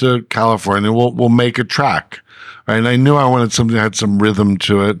come out to California. We'll make a track. Right? And I knew I wanted something that had some rhythm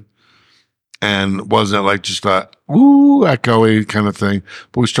to it and wasn't like just a echoey kind of thing.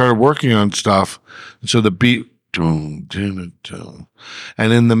 But we started working on stuff. And so the beat, and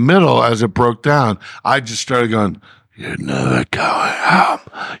in the middle, as it broke down, I just started going, you're never going home.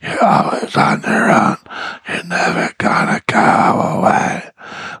 You're always on your own. You're never gonna go away.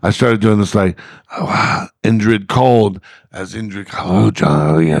 I started doing this like, Indrid Cold as Indrid Cold.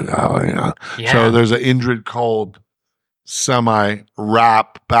 So there's an Indrid Cold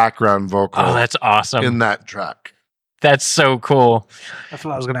semi-rap background vocal. Oh, that's awesome. In that track. That's so cool. That's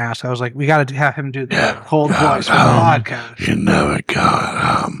what I was going to ask. I was like, we got to have him do the cold voice for the podcast. You never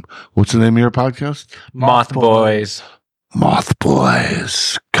got what's the name of your podcast? Moth Boys. Moth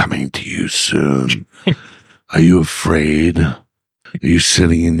Boys, coming to you soon. Are you afraid? Are you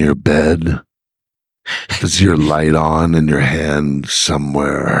sitting in your bed? Is your light on in your hand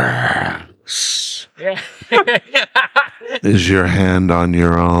somewhere? Is your hand on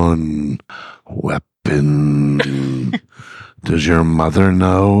your own weapon? Does your mother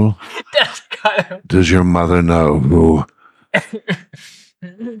know? Does your mother know who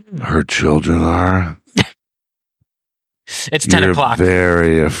her children are? It's 10 o'clock. You're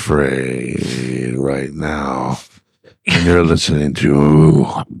very afraid right now. And you're listening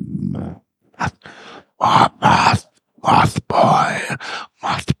to Moth Boys.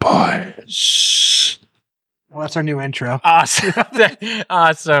 Well, that's our new intro. Awesome.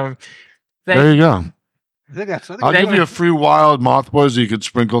 Awesome. There you go. I'll give you a free wild Moth Boys that you could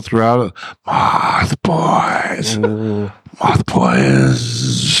sprinkle throughout it. Moth Boys. Moth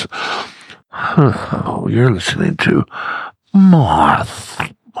Boys. Oh, you're listening to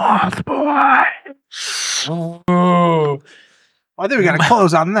Moth Boys. Oh. I think we got to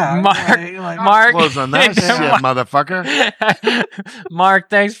close on that. Mark, close on that shit, motherfucker. Mark,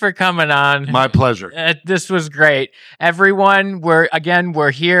 thanks for coming on. My pleasure. This was great. Everyone, we're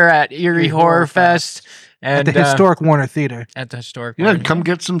here at Erie Horror Fest. And, at the historic Warner Theater. At the historic Warner. Come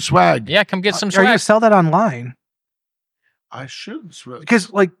get some swag. Yeah, come get some Are swag. you going to sell that online? I should.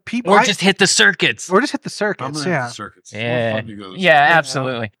 Because, like, people... Or just hit the circuits. Or just hit the circuits, I'm gonna hit the circuits. Yeah,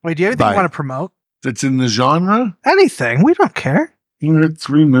 absolutely. Wait, do you have anything you want to promote? That's in the genre? Anything. We don't care. There are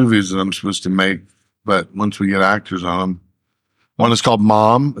 3 movies that I'm supposed to make, but once we get actors on them. One is called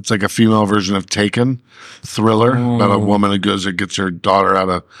Mom. It's like a female version of Taken. Thriller about a woman who gets her daughter out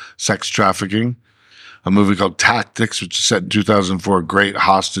of sex trafficking. A movie called Tactics, which is set in 2004. Great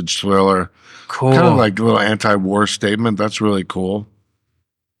hostage thriller. Cool. Kind of like a little anti-war statement. That's really cool.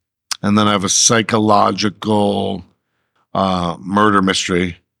 And then I have a psychological murder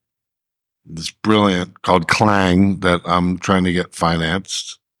mystery. It's brilliant, called Clang, that I'm trying to get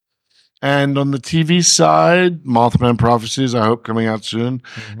financed. And on the TV side, Mothman Prophecies, I hope coming out soon.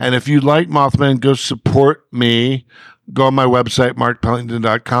 Mm-hmm. And if you like Mothman, go support me. Go on my website,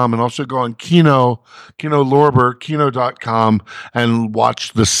 markpellington.com, and also go on Kino Lorber, kino.com, and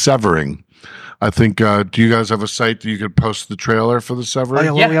watch The Severing. I think, do you guys have a site that you could post the trailer for The Severing?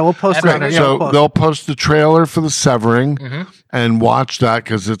 Oh, yeah, we'll post it. So they'll post the trailer for The Severing and watch that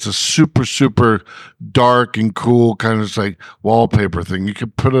because it's a super, super dark and cool kind of like wallpaper thing. You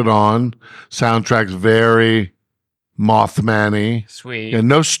could put it on. Soundtrack's very Mothman-y. Sweet. And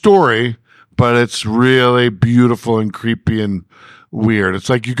no story, but it's really beautiful and creepy and weird. It's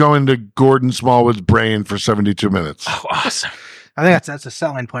like you go into Gordon Smallwood's brain for 72 minutes. Oh, awesome. I think that's a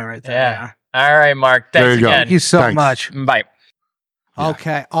selling point right there. Yeah. All right, Mark. Thanks again. Thank you so much. Bye.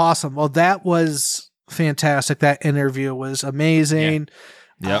 Okay, awesome. Well, that was fantastic. That interview was amazing.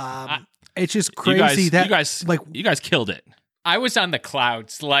 Yeah. Yep. It's just crazy you guys killed it. I was on the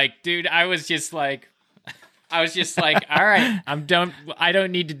clouds. Like, dude, I was just like, all right, I'm done. I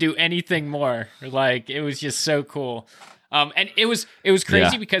don't need to do anything more. Like, it was just so cool. And it was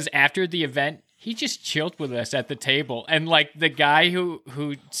crazy because after the event, he just chilled with us at the table. And like the guy who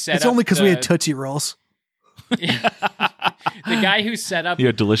set it's only because we had Tootsie Rolls. The guy who set up... You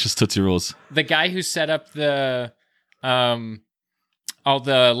had delicious Tootsie Rolls. The guy who set up the all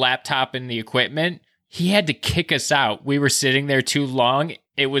the laptop and the equipment, he had to kick us out. We were sitting there too long.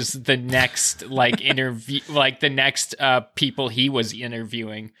 It was the next interview, like the next people he was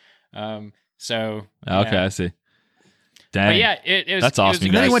interviewing. Okay, I see. Dang. But yeah, it was. That's awesome.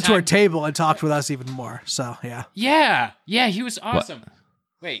 And then he went to our table and talked with us even more. So yeah. Yeah, he was awesome. What?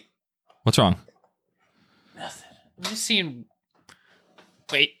 Wait, what's wrong? Nothing. I'm just seeing.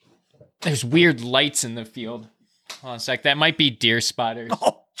 Wait, there's weird lights in the field. Hold on a sec. That might be deer spotters.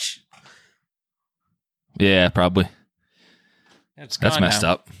 Oh. Yeah, probably. That's messed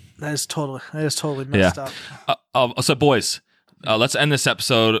up. That is totally messed up. So boys, let's end this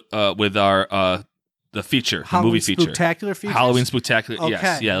episode with our the feature, the movie feature. Spooktacular feature? Halloween Spooktacular. Okay.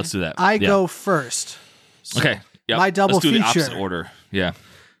 Yes. Yeah, let's do that. I go first. So okay. Yep. My double let's do feature. The opposite order. Yeah.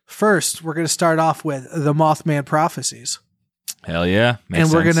 First, we're going to start off with the Mothman Prophecies. Hell yeah. Makes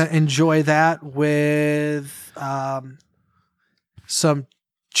sense. We're going to enjoy that with some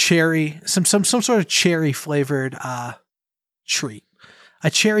cherry, some sort of cherry flavored treat. A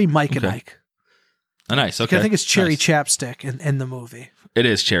cherry Mike and Ike. Oh, nice. Okay. I think it's cherry chapstick in the movie. It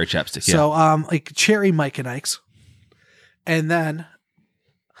is cherry chapstick. Yeah. So, like cherry Mike and Ike's, and then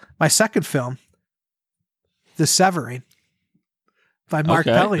my second film, The Severing, by Mark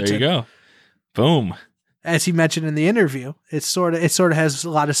Pellington. There you go. Boom. As he mentioned in the interview, it sort of has a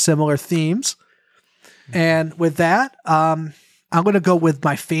lot of similar themes, and with that, I'm going to go with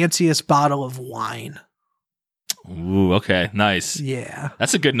my fanciest bottle of wine. Ooh, okay, nice. Yeah,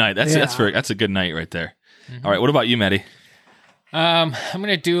 that's a good night. That's a good night right there. Mm-hmm. All right, what about you, Maddie? I'm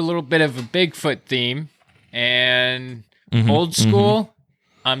gonna do a little bit of a Bigfoot theme, and old school.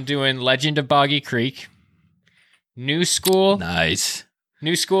 Mm-hmm. I'm doing Legend of Boggy Creek. New school, nice.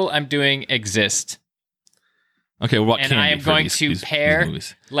 New school, I'm doing Exist. Okay, well, what and I am going to pair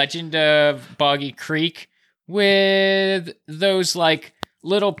Legend of Boggy Creek with those like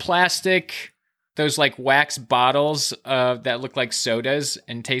little plastic. Those like wax bottles that look like sodas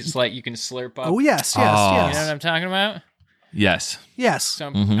and taste like you can slurp up. Oh yes. You know what I'm talking about? Yes.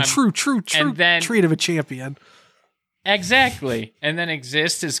 So true treat of a champion. Exactly. And then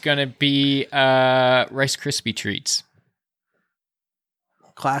Exist is going to be Rice Krispie treats.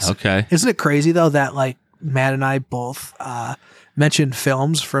 Classic. Okay. Isn't it crazy though that like Matt and I both mentioned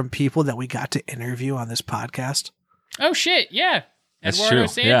films from people that we got to interview on this podcast? Oh shit! Yeah. That's Eduardo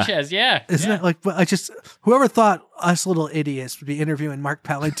true. Yeah. Sanchez, yeah. Isn't it like? But I just whoever thought us little idiots would be interviewing Mark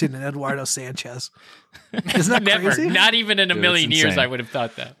Pellington and Eduardo Sanchez. Isn't that Never, crazy? not even in a Dude, million it's years, insane. I would have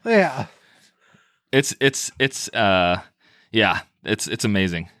thought that. Yeah. It's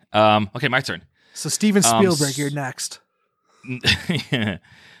amazing. Okay, my turn. So Steven Spielberg, you're next. So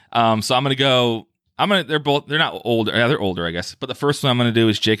I'm gonna go. They're not older. Yeah, they're older, I guess. But the first one I'm gonna do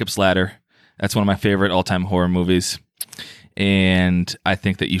is Jacob's Ladder. That's one of my favorite all-time horror movies, and I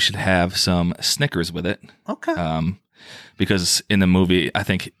think that you should have some Snickers with it. Okay. Because in the movie, I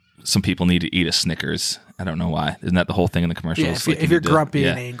think some people need to eat a Snickers. I don't know why. Isn't that the whole thing in the commercials? Yeah, if you're grumpy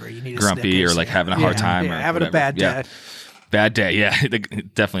and angry, you need a grumpy Snickers. or like having a hard time or having whatever. a bad day. Yeah. Bad day, yeah,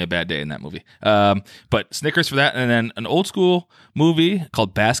 definitely a bad day in that movie. But Snickers for that, and then an old school movie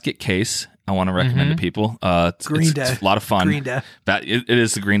called Basket Case. I want to recommend to people. It's a lot of fun. Green Day. It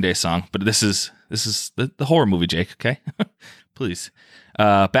is the Green Day song, but this is the horror movie, Jake. Okay, please.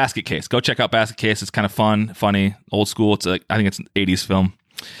 Basket Case. Go check out Basket Case. It's kind of fun, funny, old school. It's I think it's an '80s film.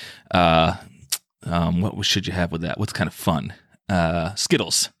 What should you have with that? What's kind of fun?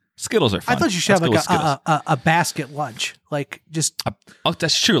 Skittles. Skittles are fun. I thought you should Let's have go like with a basket lunch, like just oh,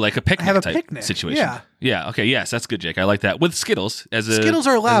 that's true. Like a picnic have a type picnic. situation. Yeah. Okay. Yes, that's good, Jake. I like that. With Skittles as a Skittles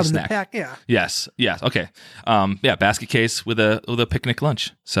are allowed as a in the snack. pack. Yeah. Yes. Okay. Basket Case with a picnic lunch.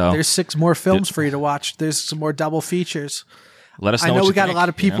 So There's 6 more films for you to watch. There's some more double features. let us know. I know what we you got think, a lot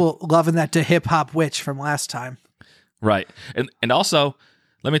of you know? people loving that To Hip Hop Witch from last time. Right. And also,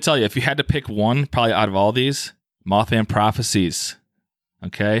 let me tell you, if you had to pick one, probably out of all these, Mothman Prophecies.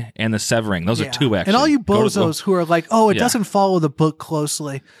 Okay, and The Severing. Those are 2 actually. And all you Go bozos who are like, "Oh, it Yeah. doesn't follow the book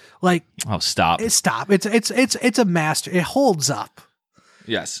closely," like, oh, stop. stop. It's a master. It holds up.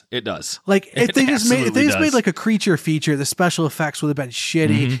 Yes, it does. Like if they just made absolutely does. like a creature feature, the special effects would have been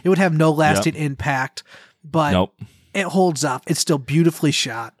shitty. It would have no lasting impact. But Nope. it holds up. It's still beautifully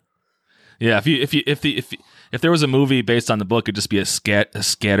shot. Yeah, if there was a movie based on the book, it'd just be a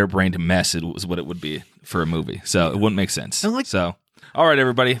scatterbrained mess. It was what it would be for a movie. So it wouldn't make sense. And All right,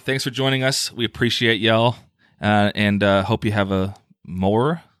 everybody. Thanks for joining us. We appreciate y'all, and hope you have a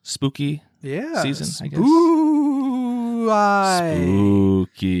more spooky season, I guess. Boo-eye.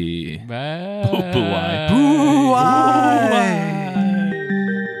 Spooky. Bye. Boo-boo-eye. Boo-eye.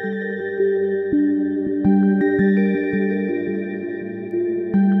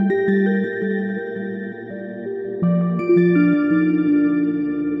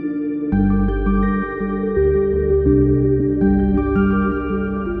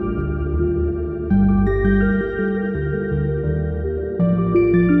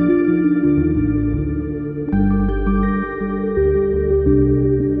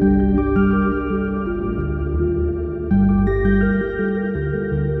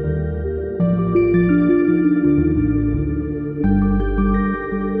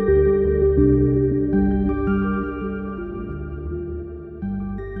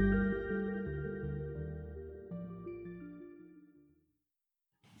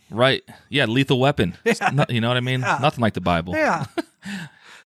 Right. Yeah, Lethal Weapon. Yeah. You know what I mean? Yeah. Nothing like the Bible. Yeah.